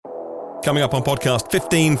Coming up on podcast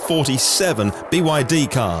 1547,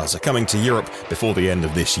 BYD cars are coming to Europe before the end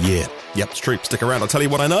of this year. Yep, it's true. Stick around, I'll tell you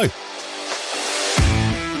what I know.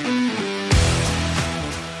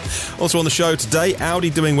 Also on the show today,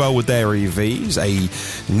 Audi doing well with their EVs,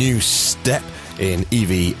 a new step in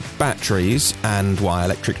EV batteries, and why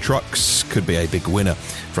electric trucks could be a big winner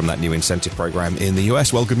from that new incentive program in the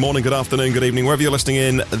US. Well, good morning, good afternoon, good evening, wherever you're listening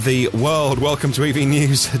in the world. Welcome to EV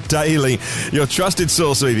News Daily, your trusted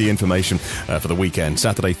source of EV information for the weekend,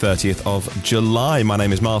 Saturday 30th of July. My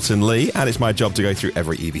name is Martin Lee, and it's my job to go through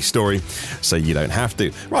every EV story so you don't have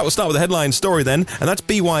to. Right, we'll start with the headline story then, and that's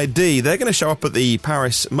BYD. They're going to show up at the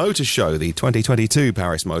Paris Motor Show, the 2022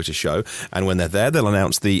 Paris Motor Show, and when they're there, they'll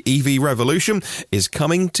announce the EV revolution is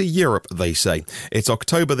coming to Europe, they say. It's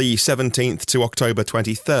October the 17th to October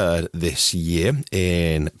 23rd this year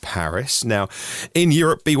in Paris. Now, in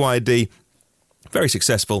Europe, BYD, very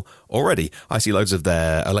successful already. I see loads of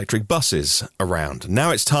their electric buses around.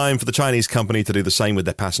 Now it's time for the Chinese company to do the same with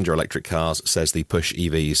their passenger electric cars, says the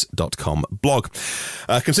pushevs.com blog.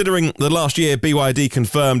 Considering that last year BYD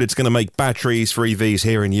confirmed it's going to make batteries for EVs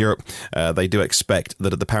here in Europe, they do expect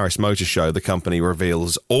that at the Paris Motor Show, the company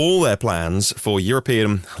reveals all their plans for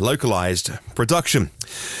European localized production.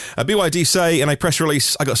 BYD say in a press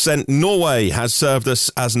release I got sent, Norway has served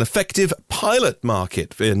us as an effective pilot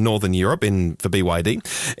market in Northern Europe for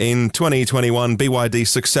BYD. In 2021, BYD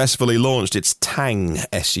successfully launched its Tang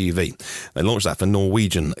SUV. They launched that for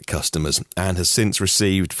Norwegian customers and has since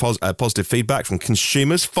received positive feedback from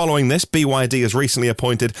consumers. Following this, BYD has recently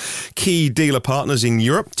appointed key dealer partners in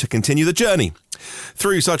Europe to continue the journey.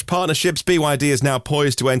 Through such partnerships, BYD is now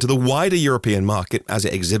poised to enter the wider European market as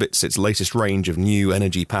it exhibits its latest range of new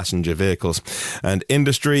energy passenger vehicles and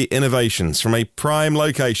industry innovations from a prime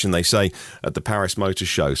location, they say, at the Paris Motor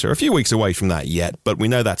Show. So a few weeks away from that yet, but we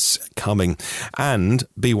know that's coming. And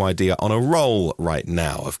BYD are on a roll right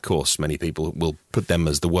now. Of course, many people will put them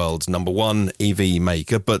as the world's number one EV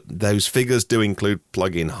maker, but those figures do include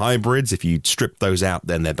plug-in hybrids. If you strip those out,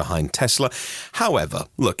 then they're behind Tesla. However,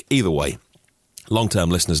 look, either way, long-term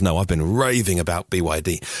listeners know I've been raving about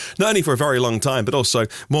BYD, not only for a very long time, but also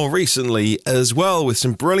more recently as well, with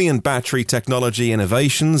some brilliant battery technology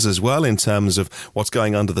innovations as well in terms of what's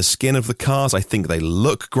going under the skin of the cars. I think they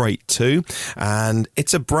look great too. And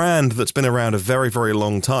it's a brand that's been around a very, very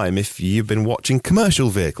long time if you've been watching commercial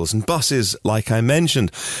vehicles and buses, like I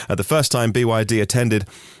mentioned. The first time BYD attended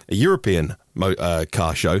a European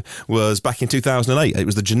car show was back in 2008. It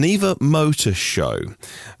was the Geneva Motor Show,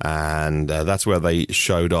 and that's where they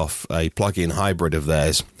showed off a plug-in hybrid of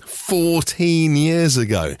theirs 14 years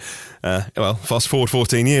ago. Well, fast forward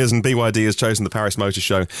 14 years and BYD has chosen the Paris Motor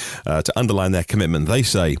Show to underline their commitment, they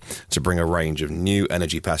say, to bring a range of new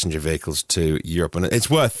energy passenger vehicles to Europe. And it's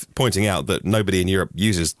worth pointing out that nobody in Europe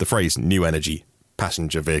uses the phrase new energy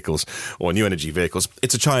passenger vehicles or new energy vehicles.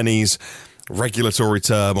 It's a Chinese regulatory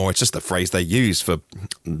term, or it's just the phrase they use for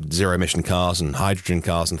zero-emission cars and hydrogen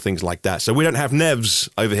cars and things like that. So we don't have NEVs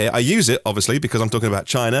over here. I use it, obviously, because I'm talking about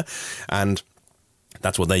China, and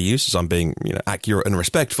that's what they use, so I'm being accurate and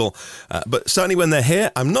respectful. But certainly when they're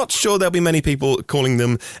here, I'm not sure there'll be many people calling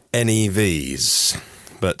them NEVs.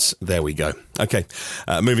 But there we go. Okay,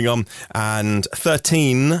 moving on. And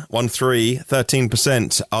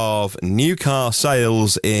 13% of new car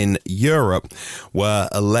sales in Europe were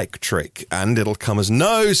electric. And it'll come as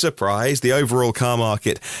no surprise, the overall car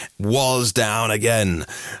market was down again.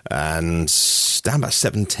 And down about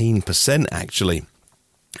 17% actually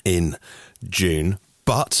in June.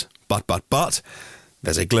 But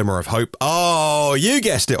there's a glimmer of hope. Oh, you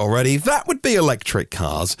guessed it already. That would be electric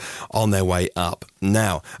cars on their way up.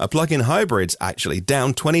 Now, a plug-in hybrid's actually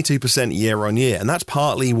down 22% year on year, and that's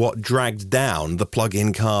partly what dragged down the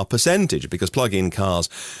plug-in car percentage, because plug-in cars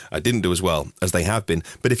didn't do as well as they have been.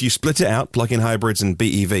 But if you split it out, plug-in hybrids and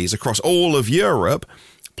BEVs across all of Europe,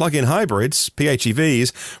 plug-in hybrids,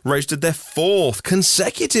 PHEVs, registered their fourth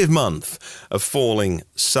consecutive month of falling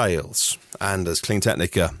sales. And as Clean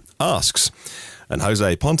Technica asks, and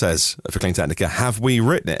Jose Pontes for Clean Technica, have we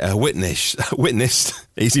witnessed,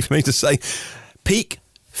 easy for me to say, peak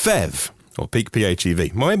PHEV or peak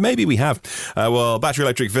PHEV? Well, maybe we have. Well, battery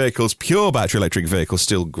electric vehicles, pure battery electric vehicles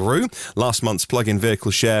still grew. Last month's plug-in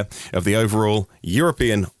vehicle share of the overall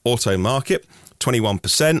European auto market,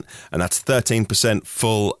 21%, and that's 13%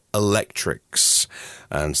 full electrics.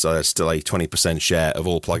 and so it's still a 20% share of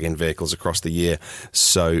all plug-in vehicles across the year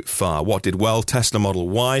so far. What did well? Tesla Model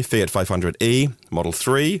Y, Fiat 500e, Model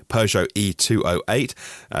 3, Peugeot E208,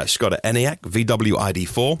 Skoda Enyaq, VW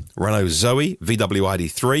ID4, Renault Zoe, VW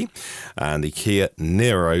ID3, and the Kia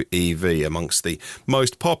Niro EV amongst the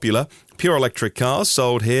most popular pure electric cars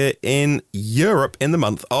sold here in Europe in the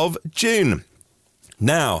month of June.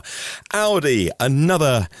 Now, Audi,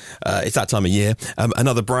 it's that time of year,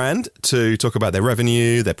 another brand to talk about their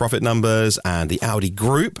revenue, their profit numbers, and the Audi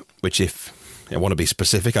Group, which if I want to be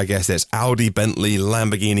specific, I guess there's Audi, Bentley,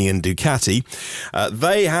 Lamborghini and Ducati.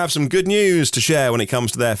 They have some good news to share when it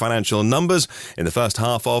comes to their financial numbers in the first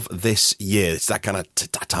half of this year. It's that kind of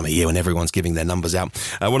that time of year when everyone's giving their numbers out.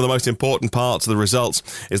 One of the most important parts of the results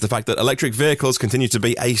is the fact that electric vehicles continue to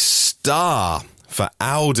be a star for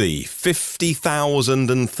Audi.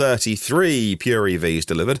 50,033 pure EVs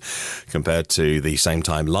delivered compared to the same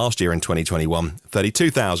time last year in 2021,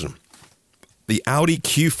 32,000. The Audi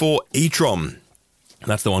Q4 e-tron.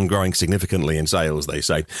 That's the one growing significantly in sales, they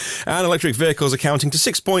say. And electric vehicles accounting to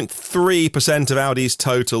 6.3% of Audi's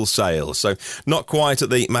total sales. So not quite at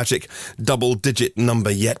the magic double-digit number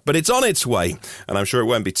yet, but it's on its way. And I'm sure it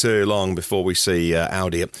won't be too long before we see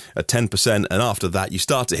Audi at 10%. And after that, you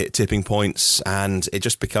start to hit tipping points, and it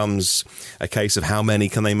just becomes a case of how many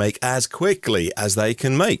can they make as quickly as they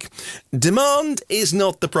can make. Demand is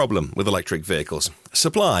not the problem with electric vehicles.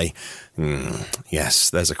 Supply?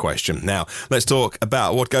 Yes, there's a question. Now, let's talk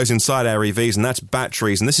about what goes inside our EVs, and that's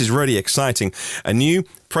batteries. And this is really exciting. A new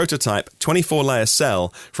prototype 24-layer cell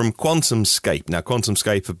from QuantumScape. Now,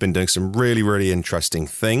 QuantumScape have been doing some really, really interesting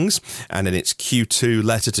things. And in its Q2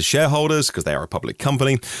 letter to shareholders, because they are a public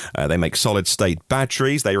company, they make solid-state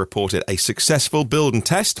batteries. They reported a successful build and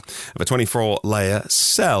test of a 24-layer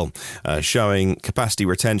cell, showing capacity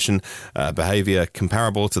retention behavior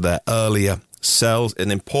comparable to their earlier cells.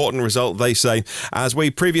 An important result, they say. As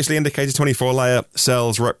we previously indicated, 24-layer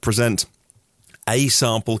cells represent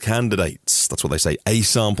A-sample candidates. That's what they say,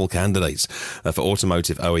 A-sample candidates for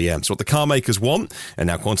automotive OEMs. What the car makers want, and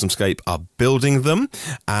now QuantumScape are building them,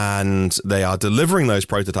 and they are delivering those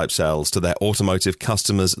prototype cells to their automotive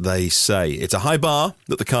customers, they say. It's a high bar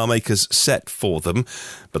that the car makers set for them,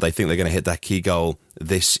 but they think they're going to hit that key goal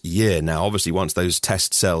this year. Now, obviously, once those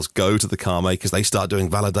test cells go to the car makers, they start doing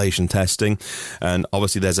validation testing, and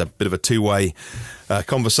obviously there's a bit of a two-way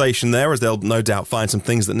conversation there, as they'll no doubt find some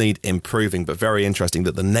things that need improving, but very interesting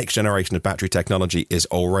that the next generation of battery technology is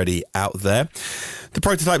already out there. The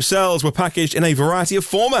prototype cells were packaged in a variety of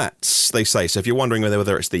formats, they say. So if you're wondering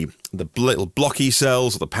whether it's the little blocky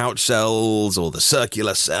cells or the pouch cells or the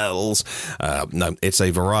circular cells, no, it's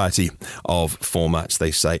a variety of formats,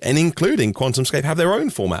 they say, and including QuantumScape have their own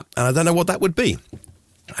format, and I don't know what that would be.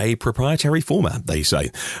 A proprietary format, they say,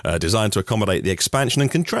 designed to accommodate the expansion and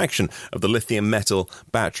contraction of the lithium metal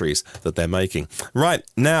batteries that they're making. Right,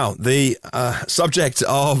 now, the subject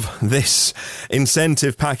of this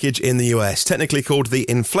incentive package in the US, technically called the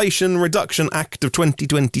Inflation Reduction Act of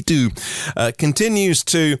 2022, continues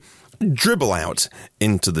to dribble out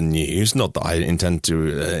into the news. Not that I intend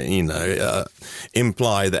to,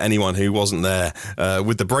 imply that anyone who wasn't there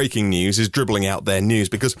with the breaking news is dribbling out their news,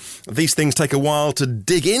 because these things take a while to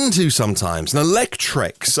dig into sometimes. And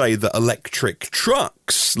Electrek say that electric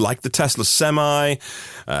trucks, like the Tesla Semi,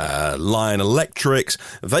 Lion Electrics,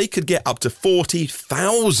 they could get up to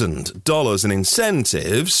 $40,000 in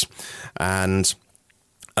incentives, and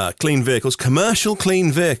clean vehicles, commercial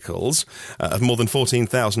clean vehicles of more than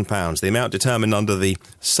 £14,000. The amount determined under the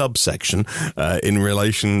subsection in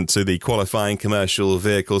relation to the qualifying commercial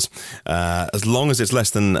vehicles, as long as it's less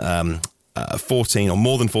than 14 or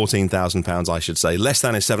more than £14,000, I should say. Less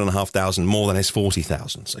than is $7,500, more than is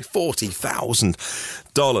 $40,000. So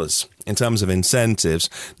 $40,000 in terms of incentives.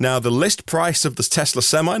 Now, the list price of the Tesla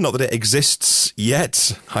Semi, not that it exists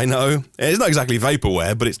yet, I know. It's not exactly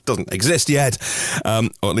vaporware, but it doesn't exist yet,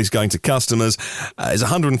 or at least going to customers, is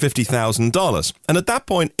 $150,000. And at that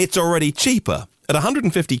point, it's already cheaper. At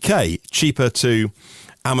 $150K, cheaper to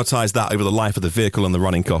amortize that over the life of the vehicle and the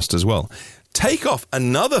running cost as well. Take off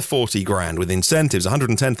another $40,000 with incentives,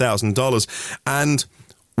 $110,000, and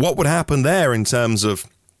what would happen there in terms of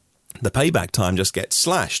the payback time just gets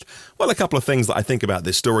slashed? Well, a couple of things that I think about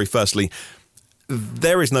this story. Firstly,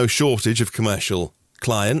 there is no shortage of commercial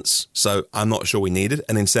clients, so I'm not sure we needed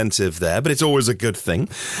an incentive there, but it's always a good thing.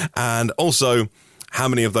 And also, how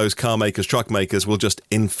many of those car makers, truck makers will just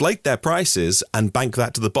inflate their prices and bank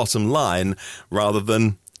that to the bottom line rather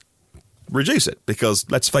than reduce it? Because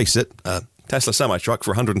let's face it, Tesla semi-truck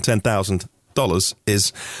for $110,000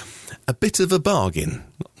 is a bit of a bargain.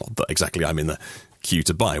 Not that exactly I'm in the queue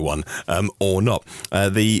to buy one or not.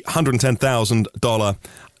 The $110,000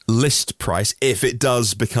 list price, if it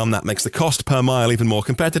does become that, makes the cost per mile even more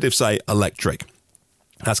competitive, say, electric.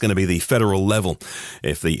 That's going to be the federal level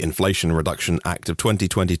if the Inflation Reduction Act of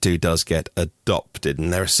 2022 does get adopted.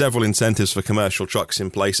 And there are several incentives for commercial trucks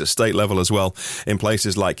in place at state level as well in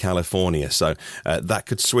places like California. So that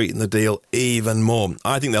could sweeten the deal even more.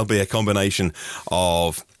 I think there'll be a combination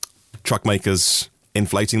of truck makers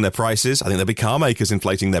inflating their prices. I think there'll be car makers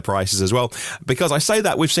inflating their prices as well. Because I say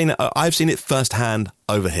that, I've seen it firsthand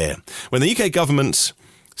over here. When the UK government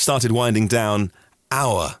started winding down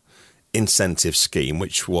our incentive scheme,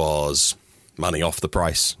 which was money off the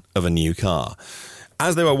price of a new car,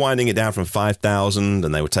 as they were winding it down from 5,000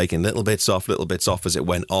 and they were taking little bits off as it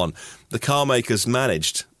went on, the car makers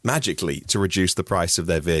managed magically to reduce the price of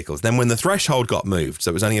their vehicles. Then when the threshold got moved,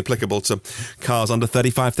 so it was only applicable to cars under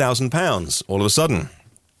 £35,000, all of a sudden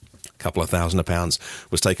a couple of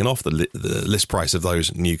 £1,000 was taken off the list price of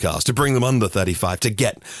those new cars to bring them under 35 to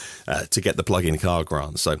get the plug-in car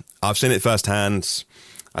grant. So I've seen it firsthand.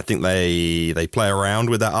 I think they play around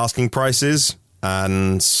with their asking prices,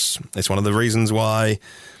 and it's one of the reasons why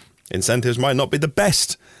incentives might not be the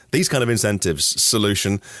best, these kind of incentives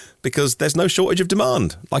solution, because there's no shortage of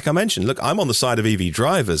demand. Like I mentioned, look, I'm on the side of EV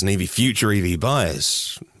drivers and future EV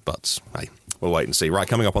buyers, but hey, we'll wait and see. Right,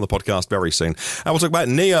 coming up on the podcast very soon, I will talk about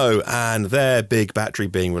NIO and their big battery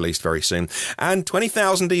being released very soon, and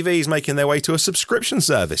 20,000 EVs making their way to a subscription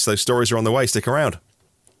service. Those stories are on the way. Stick around.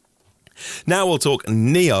 Now we'll talk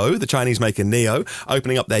NIO, the Chinese maker NIO,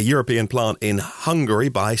 opening up their European plant in Hungary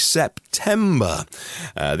by September.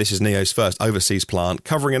 This is NIO's first overseas plant,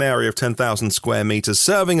 covering an area of 10,000 square metres,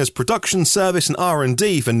 serving as production, service and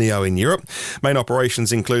R&D for NIO in Europe. Main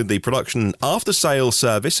operations include the production and after-sales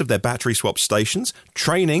service of their battery swap stations,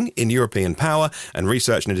 training in European power, and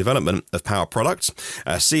research and development of power products.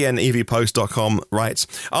 CNEVPost.com writes,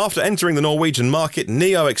 after entering the Norwegian market,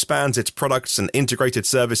 NIO expands its products and integrated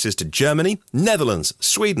services to Germany, Netherlands,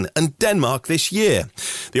 Sweden and Denmark this year.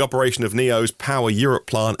 The operation of NIO's Power Europe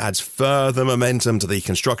plant adds further momentum to the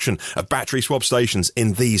construction of battery swap stations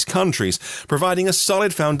in these countries, providing a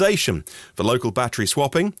solid foundation for local battery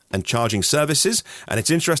swapping and charging services. And it's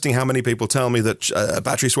interesting how many people tell me that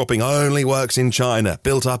battery swapping only works in China,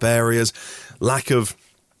 built up areas, lack of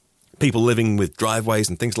people living with driveways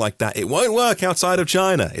and things like that. It won't work outside of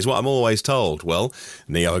China, is what I'm always told. Well,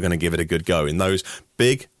 NIO are going to give it a good go in those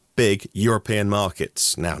big European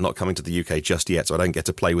markets. Now, not coming to the UK just yet, so I don't get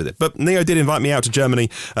to play with it. But NIO did invite me out to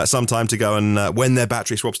Germany some time to go, and when their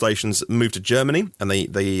battery swap stations move to Germany and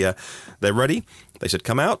they're ready, they said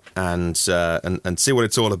come out and see what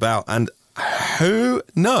it's all about. And who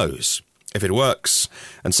knows if it works?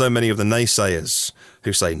 And so many of the naysayers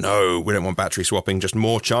who say, no, we don't want battery swapping, just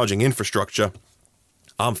more charging infrastructure.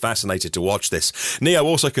 I'm fascinated to watch this. NIO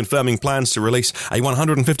also confirming plans to release a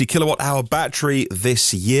 150 kilowatt-hour battery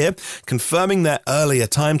this year, confirming their earlier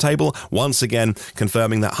timetable. Once again,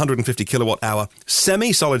 confirming that 150 kilowatt-hour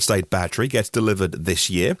semi-solid-state battery gets delivered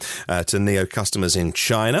this year to NIO customers in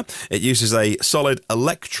China. It uses a solid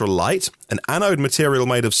electrolyte, an anode material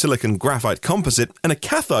made of silicon graphite composite, and a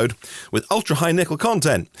cathode with ultra-high nickel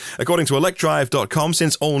content. According to electrive.com,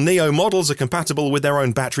 since all NIO models are compatible with their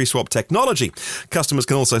own battery swap technology, customers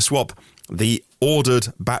can also swap the ordered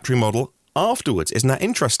battery model afterwards. Isn't that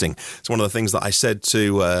interesting? It's one of the things that I said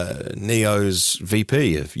to NIO's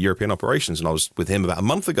VP of European operations, and I was with him about a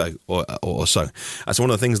month ago or so. That's one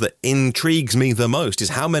of the things that intrigues me the most, is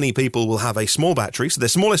how many people will have a small battery. So the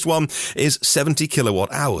smallest one is 70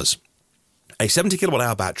 kilowatt hours. A 70 kilowatt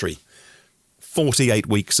hour battery, 48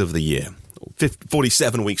 weeks of the year,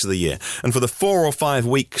 47 weeks of the year. And for the 4 or 5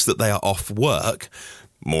 weeks that they are off work,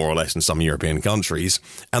 more or less in some European countries,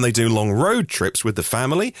 and they do long road trips with the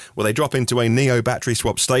family, where they drop into a NIO battery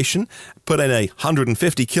swap station, put in a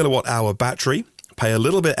 150 kilowatt hour battery, pay a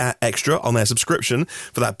little bit extra on their subscription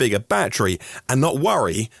for that bigger battery, and not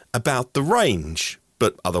worry about the range.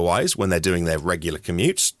 But otherwise, when they're doing their regular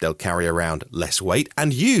commutes, they'll carry around less weight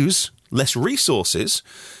and use less resources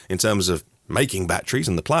in terms of making batteries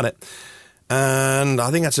and the planet. And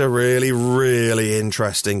I think that's a really, really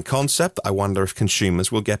interesting concept. I wonder if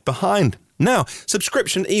consumers will get behind. Now,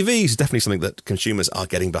 subscription EVs is definitely something that consumers are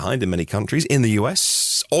getting behind in many countries. In the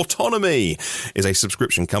US, Autonomy is a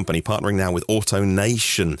subscription company partnering now with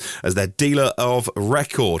AutoNation as their dealer of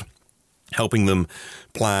record, helping them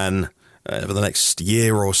plan for the next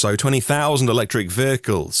year or so 20,000 electric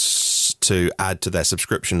vehicles to add to their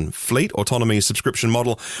subscription fleet. Autonomy's subscription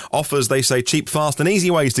model offers, they say, cheap, fast and easy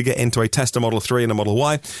ways to get into a Tesla Model 3 and a Model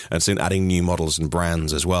Y, and soon adding new models and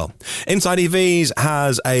brands as well. Inside EVs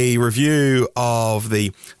has a review of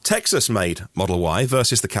the Texas-made Model Y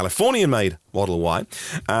versus the Californian-made Model Y,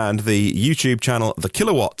 and the YouTube channel The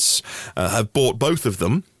Kilowatts have bought both of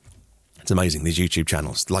them. It's amazing, these YouTube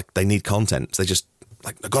channels. Like, they need content. So they just,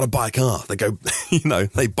 like, they've got to buy a car. They go,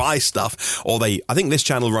 they buy stuff. Or I think this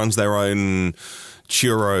channel runs their own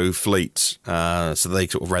Turo fleet, so they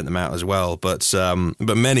sort of rent them out as well. But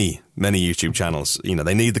many YouTube channels,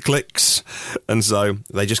 they need the clicks. And so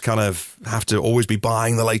they just kind of have to always be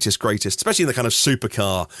buying the latest, greatest, especially in the kind of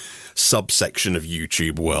supercar subsection of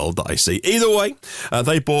YouTube world that I see. Either way,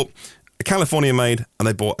 they bought a California-made and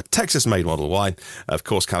they bought a Texas-made Model Y. Of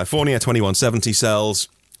course, California, 2170 cells.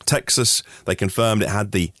 Texas, they confirmed it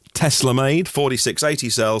had the Tesla-made 4680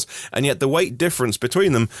 cells, and yet the weight difference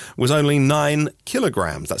between them was only 9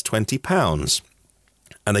 kilograms. That's 20 pounds.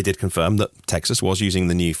 And they did confirm that Texas was using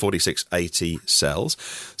the new 4680 cells.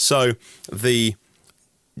 So the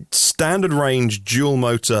standard range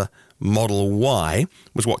dual-motor Model Y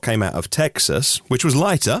was what came out of Texas, which was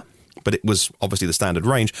lighter, but it was obviously the standard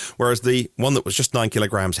range, whereas the one that was just 9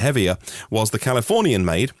 kilograms heavier was the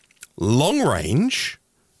Californian-made long-range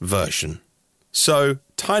version. So,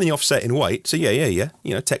 tiny offset in weight. So, yeah.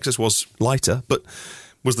 Texas was lighter, but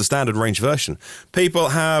was the standard range version. People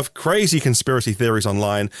have crazy conspiracy theories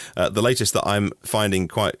online. The latest that I'm finding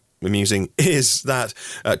quite amusing is that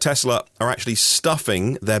Tesla are actually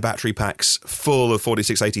stuffing their battery packs full of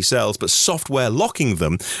 4680 cells, but software locking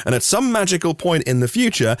them. And at some magical point in the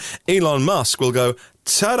future, Elon Musk will go,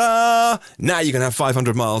 ta-da! Now you can have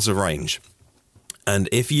 500 miles of range. And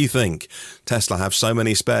if you think Tesla have so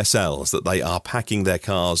many spare cells that they are packing their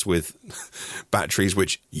cars with batteries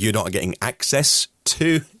which you're not getting access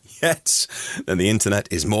to yet, then the internet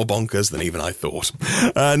is more bonkers than even I thought.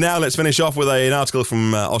 Now let's finish off with an article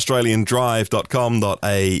from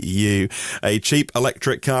australiandrive.com.au. A cheap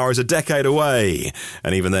electric car is a decade away,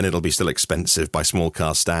 and even then it'll be still expensive by small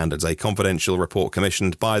car standards. A confidential report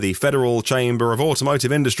commissioned by the Federal Chamber of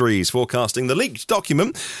Automotive Industries forecasting the leaked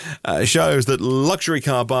document shows that luxury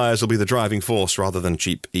car buyers will be the driving force rather than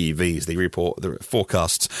cheap EVs. The report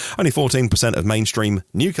forecasts only 14% of mainstream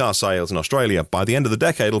new car sales in Australia by the end of the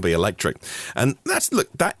decade will be electric. And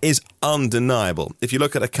that is undeniable. If you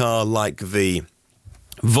look at a car like the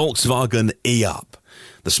Volkswagen e-Up,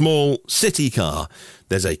 the small city car,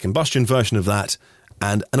 there's a combustion version of that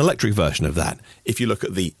and an electric version of that. If you look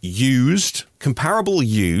at the comparable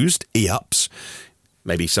used e-Ups,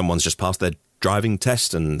 maybe someone's just passed their driving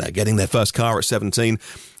test and they're getting their first car at 17,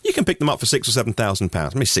 you can pick them up for £6,000 or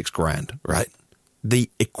 £7,000, maybe £6,000, right? The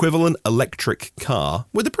equivalent electric car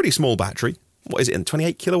with a pretty small battery, what is it, in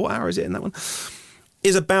 28 kilowatt hour, is it in that one,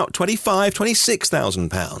 is about £25,000,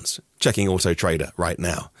 £26,000, checking Auto Trader right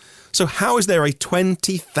now. So how is there a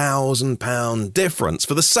 £20,000 difference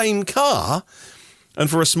for the same car and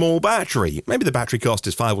for a small battery? Maybe the battery cost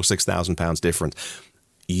is £5,000 or £6,000 different.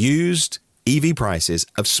 Used EV prices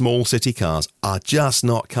of small city cars are just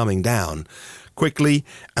not coming down quickly,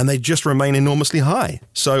 and they just remain enormously high.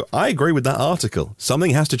 So I agree with that article.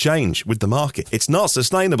 Something has to change with the market. It's not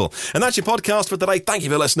sustainable. And that's your podcast for today. Thank you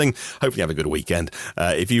for listening. Hope you have a good weekend.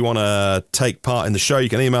 If you want to take part in the show, you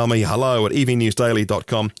can email me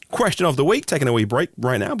hello@evnewsdaily.com. Question of the week, taking a wee break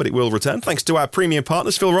right now, but it will return. Thanks to our premium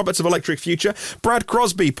partners, Phil Roberts of Electric Future, Brad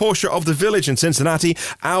Crosby, Porsche of the Village in Cincinnati,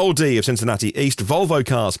 Audi of Cincinnati East, Volvo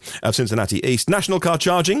Cars of Cincinnati East, National Car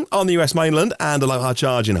Charging on the US mainland and Aloha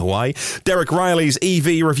Charge in Hawaii, Derek Riley's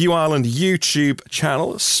EV Review Ireland YouTube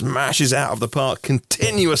channel smashes out of the park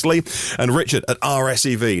continuously, and Richard at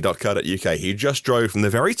rsev.co.uk. He just drove from the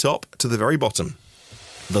very top to the very bottom,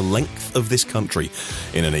 the length of this country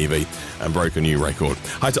in an EV, and broke a new record.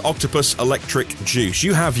 Hi to Octopus Electric Juice.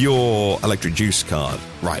 You have your electric juice card,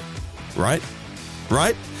 right?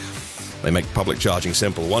 They make public charging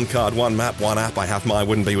simple. One card, one map, one app. I have mine,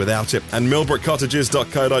 wouldn't be without it. And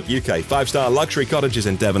millbrookcottages.co.uk. 5-star luxury cottages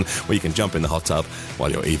in Devon where you can jump in the hot tub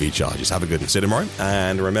while your EV charges. Have a good one. See you tomorrow.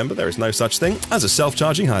 And remember, there is no such thing as a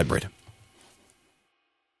self-charging hybrid.